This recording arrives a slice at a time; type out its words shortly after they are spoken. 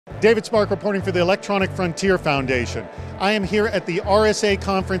David Spark reporting for the Electronic Frontier Foundation. I am here at the RSA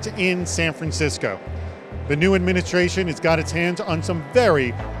Conference in San Francisco. The new administration has got its hands on some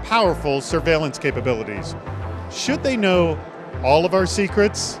very powerful surveillance capabilities. Should they know all of our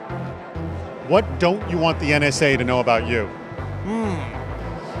secrets? What don't you want the NSA to know about you?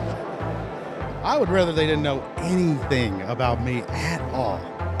 I would rather they didn't know anything about me at all.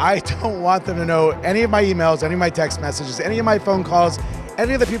 I don't want them to know any of my emails, any of my text messages, any of my phone calls,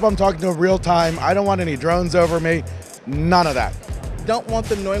 any of the people I'm talking to in real time. I don't want any drones over me. None of that. Don't want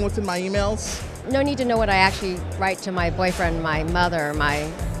them knowing what's in my emails. No need to know what I actually write to my boyfriend, my mother, my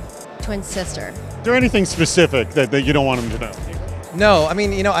twin sister. Is there anything specific that you don't want them to know? No, I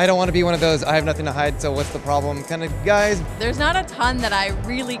mean, I don't want to be one of those I have nothing to hide, so what's the problem kind of guys. There's not a ton that I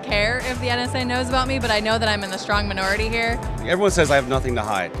really care if the NSA knows about me, but I know that I'm in the strong minority here. Everyone says I have nothing to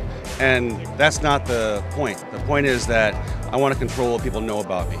hide, and that's not the point. The point is that I want to control what people know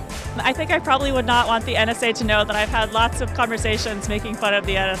about me. I think I probably would not want the NSA to know that I've had lots of conversations making fun of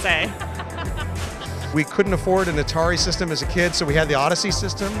the NSA. We couldn't afford an Atari system as a kid, so we had the Odyssey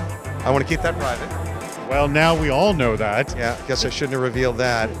system. I want to keep that private. Well, now we all know that. Yeah, I guess I shouldn't have revealed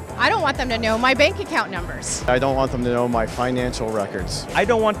that. I don't want them to know my bank account numbers. I don't want them to know my financial records. I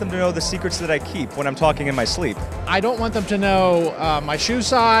don't want them to know the secrets that I keep when I'm talking in my sleep. I don't want them to know my shoe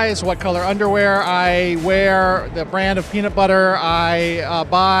size, what color underwear I wear, the brand of peanut butter I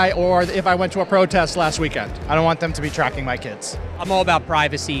buy, or if I went to a protest last weekend. I don't want them to be tracking my kids. I'm all about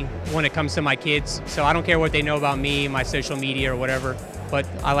privacy when it comes to my kids, so I don't care what they know about me, my social media or whatever, but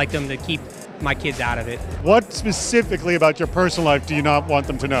I like them to keep my kids out of it. What specifically about your personal life do you not want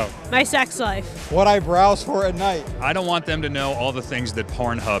them to know? My sex life. What I browse for at night. I don't want them to know all the things that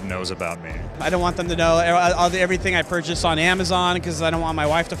Pornhub knows about me. I don't want them to know everything I purchase on Amazon because I don't want my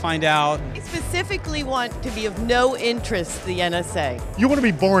wife to find out. I specifically want to be of no interest to the NSA. You want to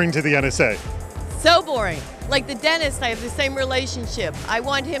be boring to the NSA? So boring. Like the dentist, I have the same relationship. I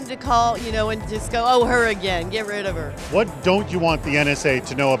want him to call, and just go, oh, her again, get rid of her. What don't you want the NSA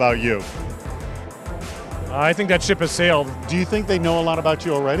to know about you? I think that ship has sailed. Do you think they know a lot about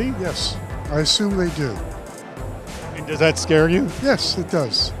you already? Yes, I assume they do. And does that scare you? Yes, it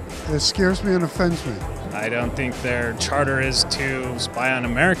does. It scares me and offends me. I don't think their charter is to spy on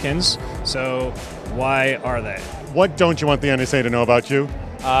Americans, so why are they? What don't you want the NSA to know about you?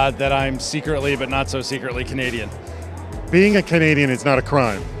 That I'm secretly, but not so secretly, Canadian. Being a Canadian is not a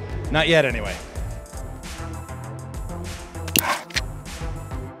crime. Not yet, anyway.